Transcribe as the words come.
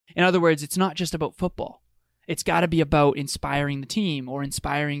In other words, it's not just about football. It's got to be about inspiring the team or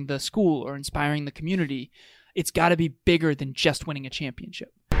inspiring the school or inspiring the community. It's got to be bigger than just winning a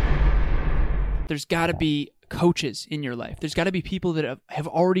championship. There's got to be coaches in your life. There's got to be people that have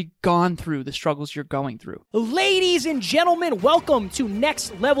already gone through the struggles you're going through. Ladies and gentlemen, welcome to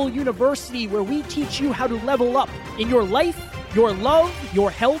Next Level University, where we teach you how to level up in your life, your love,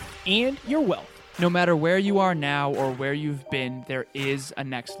 your health, and your wealth. No matter where you are now or where you've been, there is a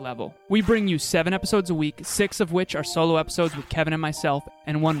next level. We bring you 7 episodes a week, 6 of which are solo episodes with Kevin and myself,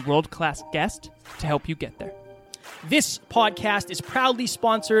 and 1 world-class guest to help you get there. This podcast is proudly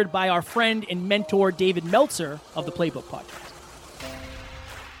sponsored by our friend and mentor, David Meltzer of the Playbook Podcast.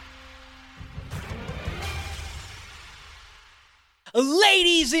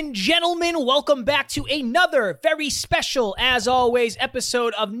 Ladies and gentlemen, welcome back to another very special, as always,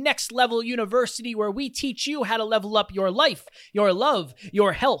 episode of Next Level University, where we teach you how to level up your life, your love,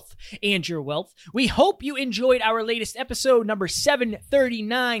 your health, and your wealth. We hope you enjoyed our latest episode, number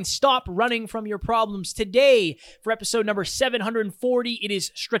 739, Stop Running from Your Problems. Today, for episode number 740, it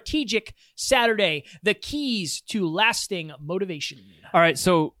is Strategic Saturday, the keys to lasting motivation. All right,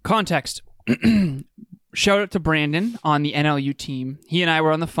 so context. Shout out to Brandon on the NLU team. He and I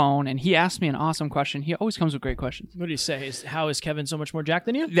were on the phone, and he asked me an awesome question. He always comes with great questions. What did he say? How is Kevin so much more jacked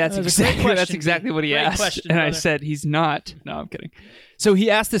than you? That's exactly what he asked. Question, and brother. I said, he's not. No, I'm kidding. So he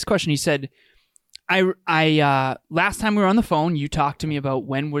asked this question. He said, I last time we were on the phone, you talked to me about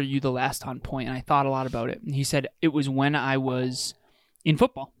when were you the last on point, and I thought a lot about it. And he said, it was when I was in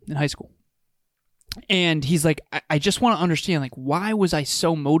football in high school. And he's like, I just want to understand, like, why was I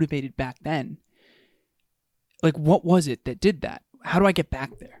so motivated back then? Like, what was it that did that? How do I get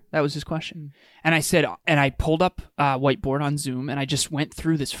back there? That was his question. And I said, and I pulled up a whiteboard on Zoom, and I just went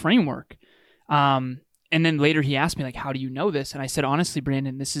through this framework. And then later he asked me, like, how do you know this? And I said, honestly,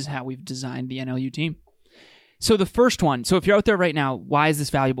 Brandon, this is how we've designed the NLU team. So the first one, so if you're out there right now, why is this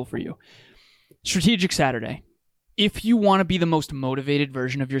valuable for you? Strategic Saturday. If you want to be the most motivated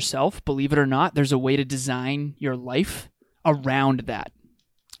version of yourself, believe it or not, there's a way to design your life around that.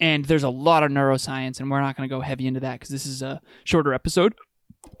 And there's a lot of neuroscience, and we're not going to go heavy into that because this is a shorter episode.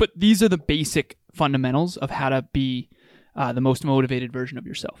 But these are the basic fundamentals of how to be the most motivated version of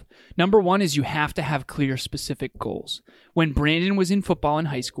yourself. Number 1 is you have to have clear, specific goals. When Brandon was in football in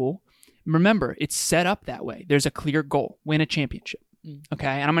high school, remember, it's set up that way. There's a clear goal, win a championship. Okay,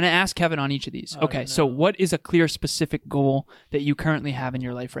 and I'm going to ask Kevin on each of these. Okay, so what is a clear, specific goal that you currently have in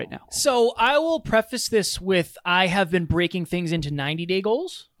your life right now? So I will preface this with I have been breaking things into 90-day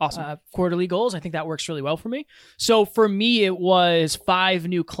goals. Awesome. Quarterly goals. I think that works really well for me. So for me, it was 5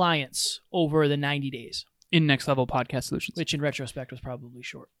 new clients over the 90 days. In Next Level Podcast Solutions. Which in retrospect was probably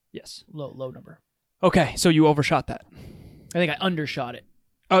short. Yes. Low number. Okay, so you overshot that. I think I undershot it.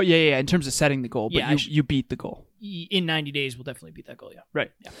 Oh, yeah, in terms of setting the goal, but you beat the goal. In 90 days, we'll definitely beat that goal, yeah.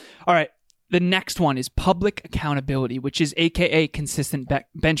 Right. Yeah. All right. The next one is public accountability, which is AKA consistent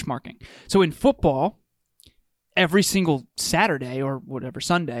benchmarking. So in football, every single Saturday or whatever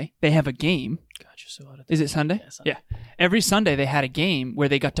Sunday, they have a game. God, you're so out of Is it Sunday? Yeah, Sunday. Yeah. Every Sunday they had a game where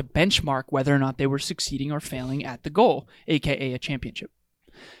they got to benchmark whether or not they were succeeding or failing at the goal, AKA a championship.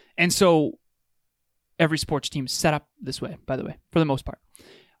 And so every sports team is set up this way, by the way, for the most part.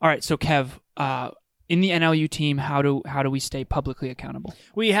 All right, so Kev, in the NLU team, how do we stay publicly accountable?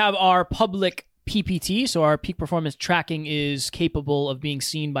 We have our public PPT, so our peak performance tracking is capable of being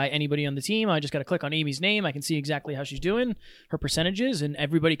seen by anybody on the team. I just got to click on Amy's name. I can see exactly how she's doing, her percentages, and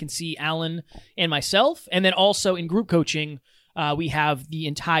everybody can see Alan and myself. And then also in group coaching, we have the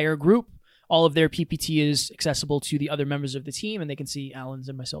entire group. All of their PPT is accessible to the other members of the team, and they can see Alan's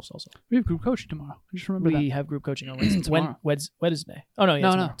and myself's also. We have group coaching tomorrow. I just remember We have group coaching on Wednesday. Tomorrow. Wednesday. Oh, no,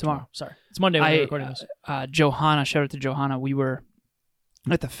 yeah, tomorrow. Sorry. It's Monday when we're recording this. Johanna, shout out to Johanna. We were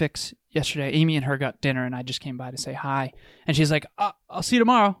at the Fix yesterday. Amy and her got dinner, and I just came by to say hi. And she's like, I'll see you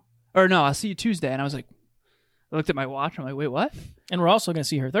tomorrow. Or no, I'll see you Tuesday. And I was like, I looked at my watch. I'm like, wait, what? And we're also going to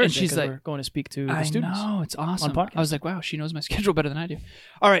see her Thursday. And she's like, we're going to speak to the students. I know, it's awesome. On podcast. I was like, wow, she knows my schedule better than I do.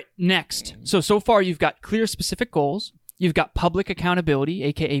 All right, next. So far you've got clear, specific goals. You've got public accountability,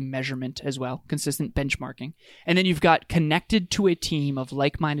 aka measurement as well, consistent benchmarking. And then you've got connected to a team of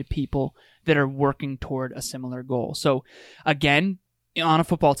like-minded people that are working toward a similar goal. So again, on a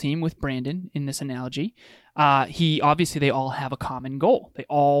football team with Brandon in this analogy, they all have a common goal. They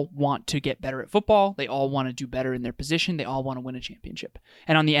all want to get better at football. They all want to do better in their position. They all want to win a championship.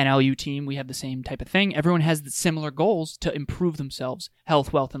 And on the NLU team, we have the same type of thing. Everyone has the similar goals to improve themselves,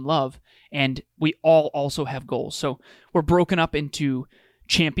 health, wealth, and love. And we all also have goals. So we're broken up into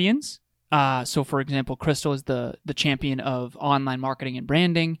champions, So, for example, Crystal is the champion of online marketing and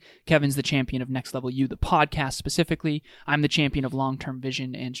branding. Kevin's the champion of Next Level You, the podcast specifically. I'm the champion of long-term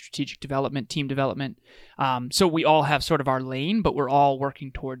vision and strategic development, team development. So we all have sort of our lane, but we're all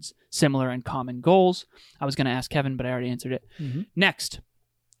working towards similar and common goals. I was going to ask Kevin, but I already answered it. Mm-hmm. Next,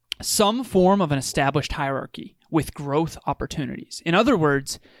 some form of an established hierarchy with growth opportunities. In other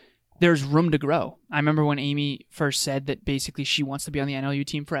words, there's room to grow. I remember when Amy first said that basically she wants to be on the NLU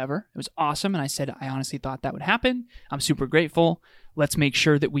team forever. It was awesome. And I said, I honestly thought that would happen. I'm super grateful. Let's make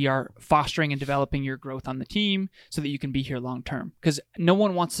sure that we are fostering and developing your growth on the team so that you can be here long term. Because no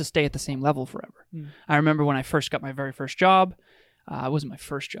one wants to stay at the same level forever. I remember when I first got my very first job, it wasn't my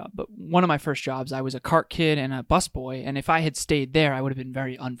first job, but one of my first jobs, I was a cart kid and a busboy. And if I had stayed there, I would have been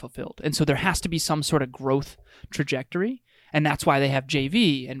very unfulfilled. And so there has to be some sort of growth trajectory. And that's why they have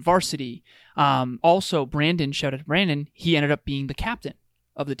JV and varsity. Also, Brandon, shout out to Brandon, he ended up being the captain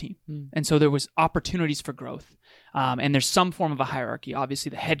of the team. And so there was opportunities for growth. And there's some form of a hierarchy. Obviously,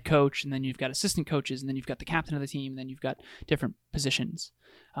 the head coach, and then you've got assistant coaches, and then you've got the captain of the team, and then you've got different positions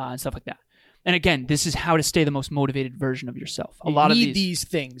and stuff like that. And again, this is how to stay the most motivated version of yourself. You need these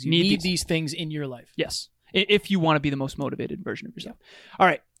things. You need these things in your life. Yes, if you want to be the most motivated version of yourself. All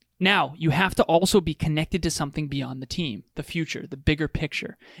right. Now, you have to also be connected to something beyond the team, the future, the bigger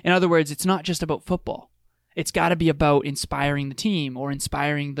picture. In other words, it's not just about football. It's got to be about inspiring the team or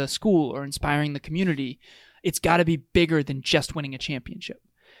inspiring the school or inspiring the community. It's got to be bigger than just winning a championship.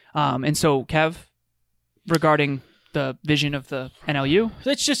 And so, Kev, regarding the vision of the NLU?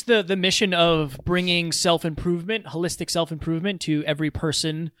 It's just the mission of bringing self-improvement, holistic self-improvement to every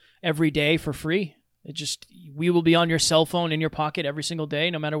person every day for free. We will be on your cell phone in your pocket every single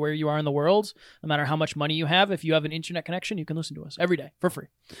day, no matter where you are in the world, no matter how much money you have. If you have an internet connection, you can listen to us every day for free.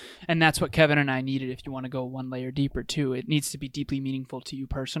 And that's what Kevin and I needed if you want to go one layer deeper too. It needs to be deeply meaningful to you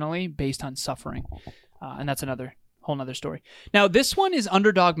personally based on suffering. And that's whole nother story. Now, this one is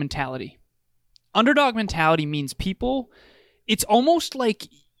underdog mentality. Underdog mentality means people, it's almost like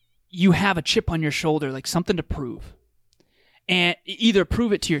you have a chip on your shoulder, like something to prove. And either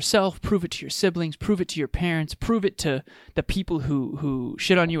prove it to yourself, prove it to your siblings, prove it to your parents, prove it to the people who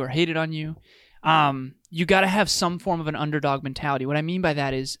shit on you or hated on you. You got to have some form of an underdog mentality. What I mean by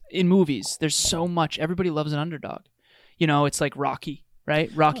that is in movies, there's so much. Everybody loves an underdog. You know, it's like Rocky, right?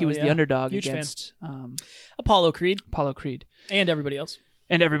 Rocky was the underdog Huge against Apollo Creed. And everybody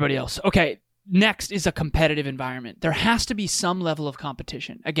else. Okay. Next is a competitive environment. There has to be some level of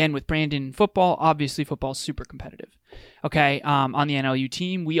competition. Again, with Brandon football, obviously football is super competitive. Okay, on the NLU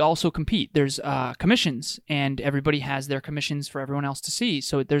team, we also compete. There's commissions, and everybody has their commissions for everyone else to see.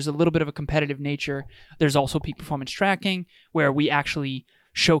 So there's a little bit of a competitive nature. There's also peak performance tracking, where we actually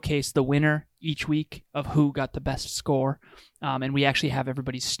showcase the winner each week of who got the best score. And we actually have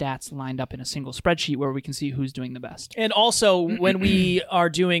everybody's stats lined up in a single spreadsheet where we can see who's doing the best. And also when we are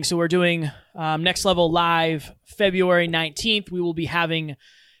doing Next Level Live February 19th, we will be having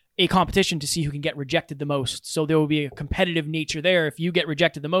a competition to see who can get rejected the most. So there will be a competitive nature there. If you get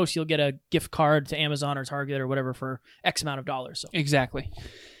rejected the most, you'll get a gift card to Amazon or Target or whatever for X amount of dollars. So. Exactly.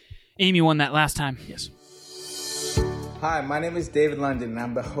 Amy won that last time. Yes. Hi, my name is David London, and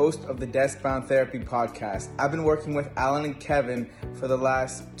I'm the host of the Desk Bound Therapy podcast. I've been working with Alan and Kevin for the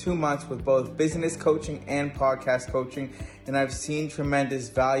last 2 months with both business coaching and podcast coaching, and I've seen tremendous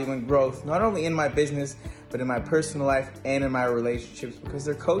value and growth, not only in my business, but in my personal life and in my relationships, because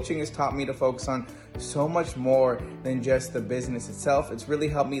their coaching has taught me to focus on so much more than just the business itself. It's really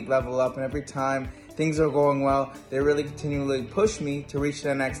helped me level up, and every time things are going well, they really continually push me to reach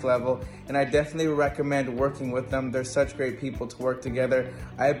the next level, and I definitely recommend working with them. They're such great people to work together.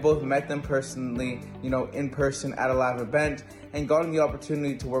 I have both met them personally, in person at a live event, and gotten the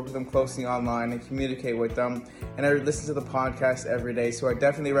opportunity to work with them closely online and communicate with them. And I listen to the podcast every day, so I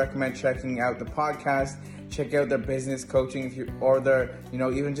definitely recommend checking out the podcast. Check out their business coaching or their,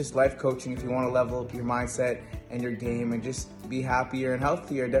 even just life coaching if you want to level up your mindset and your game and just be happier and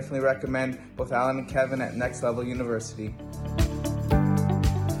healthier. I definitely recommend both Alan and Kevin at Next Level University.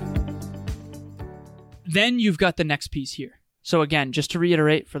 Then you've got the next piece here. So again, just to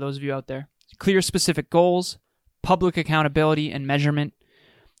reiterate for those of you out there, clear specific goals, public accountability and measurement,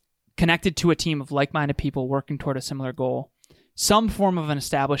 connected to a team of like-minded people working toward a similar goal, some form of an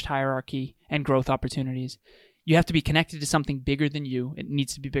established hierarchy and growth opportunities. You have to be connected to something bigger than you. It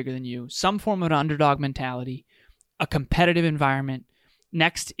needs to be bigger than you. Some form of an underdog mentality, a competitive environment.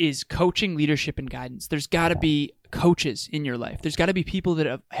 Next is coaching, leadership, and guidance. There's got to be coaches in your life. There's got to be people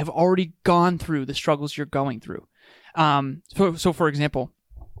that have already gone through the struggles you're going through. So for example,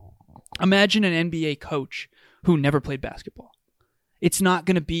 imagine an NBA coach who never played basketball. it's not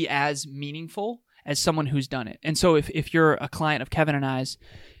going to be as meaningful as someone who's done it. And so if you're a client of Kevin and I's,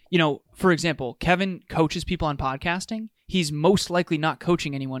 for example, Kevin coaches people on podcasting. He's most likely not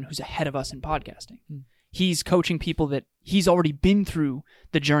coaching anyone who's ahead of us in podcasting. He's coaching people that he's already been through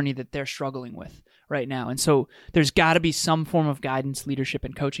the journey that they're struggling with right now. And so there's got to be some form of guidance, leadership,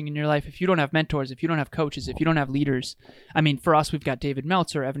 and coaching in your life. If you don't have mentors, if you don't have coaches, if you don't have leaders, I mean, for us, we've got David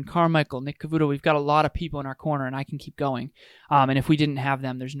Meltzer, Evan Carmichael, Nick Cavuto. We've got a lot of people in our corner, and I can keep going. And if we didn't have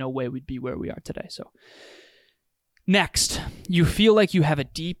them, there's no way we'd be where we are today. So next, you feel like you have a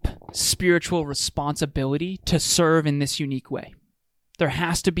deep spiritual responsibility to serve in this unique way. There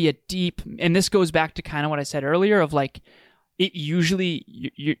has to be a deep, and this goes back to kind of what I said earlier of like, it usually,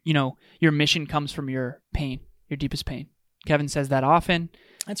 your mission comes from your pain, your deepest pain. Kevin says that often.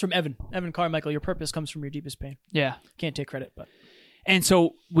 That's from Evan Carmichael. Your purpose comes from your deepest pain. Yeah. Can't take credit, but. And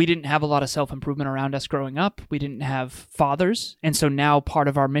so we didn't have a lot of self-improvement around us growing up. We didn't have fathers. And so now part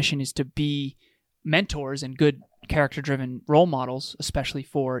of our mission is to be mentors and good character-driven role models, especially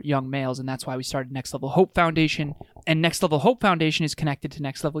for young males. And that's why we started Next Level Hope Foundation. And Next Level Hope Foundation is connected to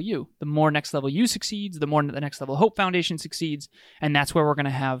Next Level You. The more Next Level You succeeds, the more the Next Level Hope Foundation succeeds. And that's where we're going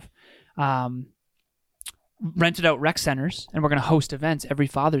to have rented out rec centers, and we're going to host events every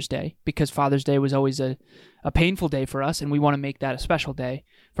Father's Day, because Father's Day was always a painful day for us, and we want to make that a special day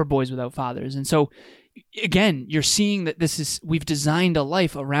for boys without fathers. And so again, you're seeing that we've designed a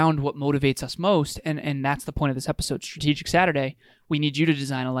life around what motivates us most, and that's the point of this episode, Strategic Saturday. We need you to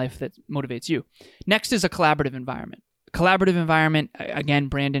design a life that motivates you. Next is a collaborative environment. Collaborative environment, again,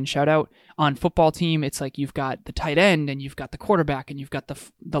 Brandon, shout out. On football team, it's like you've got the tight end, and you've got the quarterback, and you've got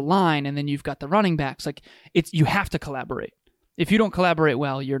the line, and then you've got the running backs. Like, you have to collaborate. If you don't collaborate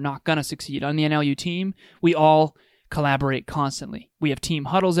well, you're not going to succeed. On the NLU team, we all collaborate constantly. We have team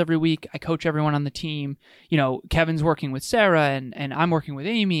huddles every week. I coach everyone on the team. Kevin's working with Sarah, and I'm working with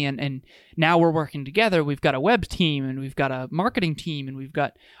Amy, and now we're working together. We've got a web team, and we've got a marketing team, and we've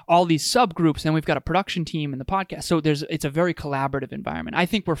got all these subgroups, and we've got a production team and the podcast. So it's a very collaborative environment. I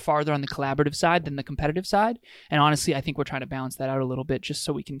think we're farther on the collaborative side than the competitive side. And honestly, I think we're trying to balance that out a little bit just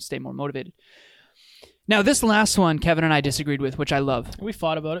so we can stay more motivated. Now, this last one, Kevin and I disagreed with, which I love. We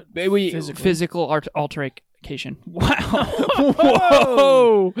fought about it. Physical altercation. Wow.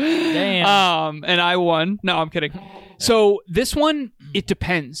 Whoa. Damn. And I won. No, I'm kidding. So this one, it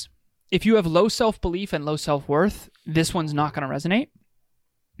depends. If you have low self-belief and low self-worth, this one's not going to resonate.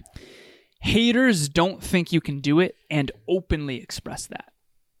 Haters don't think you can do it and openly express that.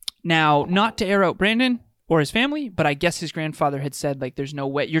 Now, not to air out Brandon or his family, but I guess his grandfather had said, like, there's no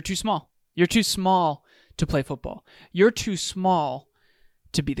way. You're too small. You're too small to play football. You're too small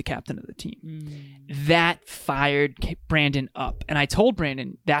to be the captain of the team. That fired Brandon up. And I told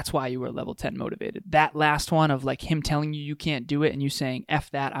Brandon, that's why you were level 10 motivated. That last one of like him telling you can't do it and you saying,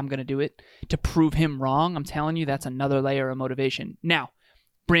 F that, I'm going to do it, to prove him wrong, I'm telling you, that's another layer of motivation. Now,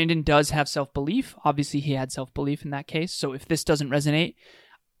 Brandon does have self-belief. Obviously, he had self-belief in that case. So if this doesn't resonate,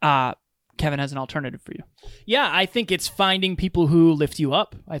 Kevin has an alternative for you. Yeah, I think it's finding people who lift you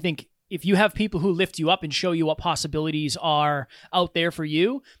up. I think if you have people who lift you up and show you what possibilities are out there for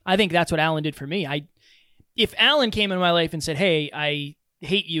you, I think that's what Alan did for me. If Alan came in my life and said, hey, I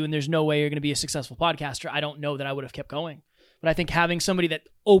hate you and there's no way you're going to be a successful podcaster, I don't know that I would have kept going. But I think having somebody that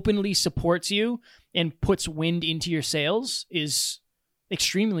openly supports you and puts wind into your sails is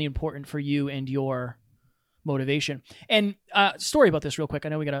extremely important for you and your motivation. And story about this real quick. I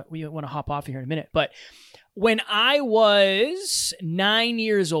know we want to hop off here in a minute, but when I was 9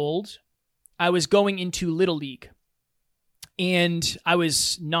 years old, I was going into Little League. And I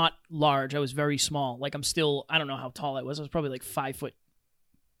was not large. I was very small. Like I don't know how tall I was. I was probably like 5'1",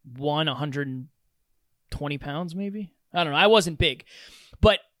 120 pounds maybe. I don't know. I wasn't big.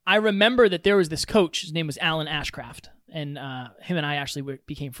 But I remember that there was this coach. His name was Alan Ashcraft. And him and I actually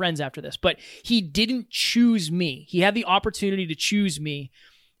became friends after this. But he didn't choose me. He had the opportunity to choose me.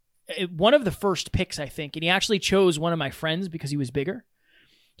 One of the first picks, I think. And he actually chose one of my friends because he was bigger.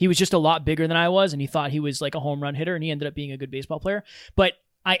 He was just a lot bigger than I was, and he thought he was like a home run hitter, and he ended up being a good baseball player. But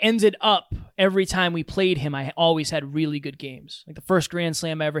I ended up, every time we played him, I always had really good games. Like the first Grand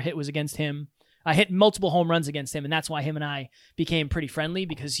Slam I ever hit was against him. I hit multiple home runs against him, and that's why him and I became pretty friendly,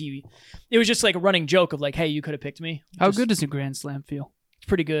 because it was just like a running joke of like, hey, you could have picked me. How good does a Grand Slam feel? It's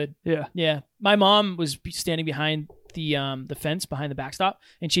pretty good. Yeah. Yeah. My mom was standing behind the fence behind the backstop,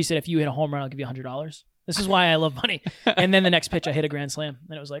 and she said, if you hit a home run, I'll give you $100. This is why I love money. And then the next pitch, I hit a grand slam.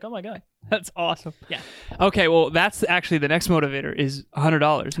 And it was like, oh my God. That's awesome. Yeah. Okay, well, that's actually the next motivator is $100.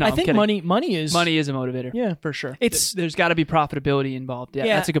 No, I I'm think kidding. money is a motivator. Yeah. for sure. It's- There's got to be profitability involved. Yeah,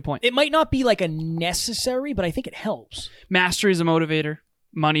 that's a good point. It might not be like a necessary, but I think it helps. Mastery is a motivator.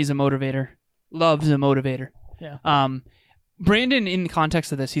 Money's a motivator. Love's a motivator. Yeah. Brandon, in the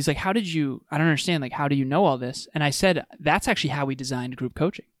context of this, he's like, I don't understand, like, how do you know all this? And I said, that's actually how we designed group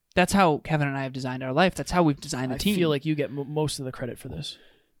coaching. That's how Kevin and I have designed our life. That's how we've designed the team. I feel like you get most of the credit for this.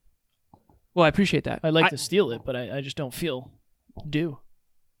 Well, I appreciate that. I'd like to steal it, but I just don't feel due.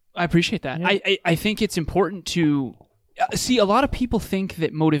 I appreciate that. Yeah. I think it's important to see, a lot of people think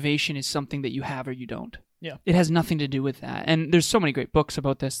that motivation is something that you have or you don't. Yeah. It has nothing to do with that. And there's so many great books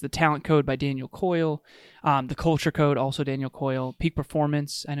about this. The Talent Code by Daniel Coyle, The Culture Code, also Daniel Coyle, Peak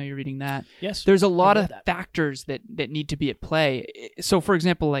Performance. I know you're reading that. Yes. There's a lot of that. factors that need to be at play. So, for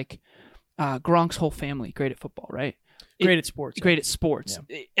example, like Gronk's whole family, great at football, right? Great at sports. Great at sports.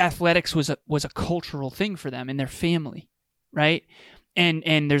 Athletics was a cultural thing for them in their family, right?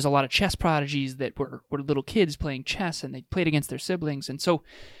 And there's a lot of chess prodigies that were little kids playing chess, and they played against their siblings. And so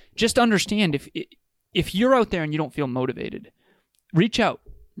just understand, if you're out there and you don't feel motivated, reach out,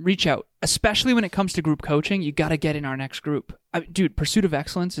 especially when it comes to group coaching. You got to get in our next group. Dude, Pursuit of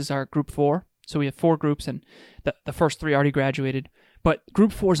Excellence is our group 4. So we have 4 groups, and the first 3 already graduated. But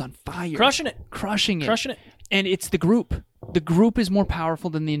group 4 is on fire. Crushing it. And it's the group. The group is more powerful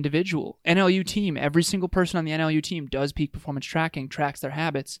than the individual. NLU team, every single person on the NLU team does peak performance tracking, tracks their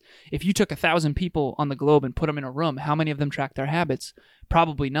habits. If you took 1,000 people on the globe and put them in a room, how many of them track their habits?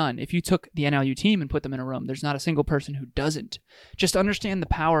 Probably none. If you took the NLU team and put them in a room, there's not a single person who doesn't. Just understand the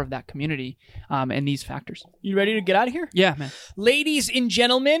power of that community and these factors. You ready to get out of here? Yeah, man. Ladies and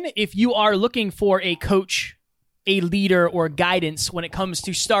gentlemen, if you are looking for a coach, a leader, or guidance when it comes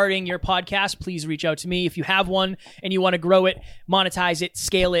to starting your podcast, please reach out to me. If you have one and you want to grow it, monetize it,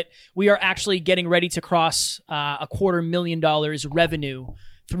 scale it, we are actually getting ready to cross $250,000 revenue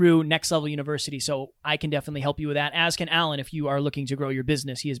through Next Level University. So I can definitely help you with that, as can Alan if you are looking to grow your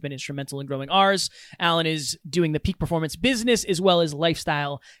business. He has been instrumental in growing ours. Alan is doing the peak performance business as well as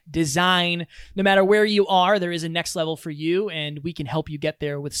lifestyle design. No matter where you are, there is a next level for you, and we can help you get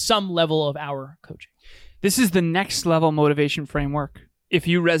there with some level of our coaching. This is the Next Level Motivation Framework. If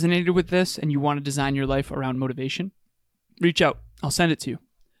you resonated with this and you want to design your life around motivation, reach out. I'll send it to you.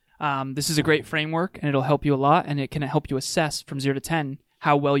 This is a great framework, and it'll help you a lot, and it can help you assess from 0 to 10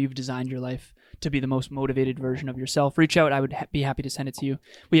 how well you've designed your life to be the most motivated version of yourself. Reach out. I would be happy to send it to you.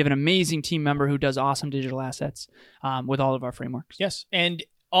 We have an amazing team member who does awesome digital assets with all of our frameworks. Yes, and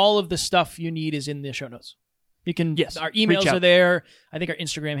all of the stuff you need is in the show notes. You can, yes, our emails are there. I think our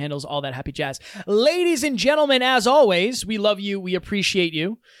Instagram handles, all that happy jazz. Ladies and gentlemen, as always, we love you. We appreciate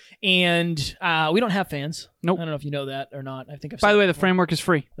you. And we don't have fans. Nope. I don't know if you know that or not. I think By the way, the framework is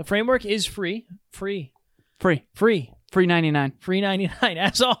free. The framework is free. Free 99. Free 99.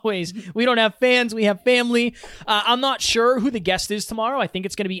 As always, we don't have fans. We have family. I'm not sure who the guest is tomorrow. I think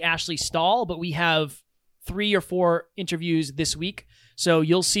it's going to be Ashley Stahl, but we have 3 or 4 interviews this week. So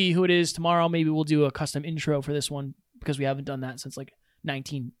you'll see who it is tomorrow. Maybe we'll do a custom intro for this one because we haven't done that since like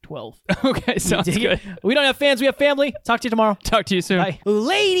 1912. Okay, sounds good. We don't have fans. We have family. Talk to you tomorrow. Talk to you soon. Bye.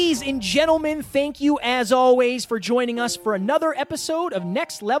 Ladies and gentlemen, thank you as always for joining us for another episode of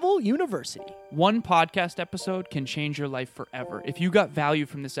Next Level University. One podcast episode can change your life forever. If you got value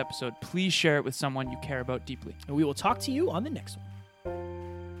from this episode, please share it with someone you care about deeply. And we will talk to you on the next one.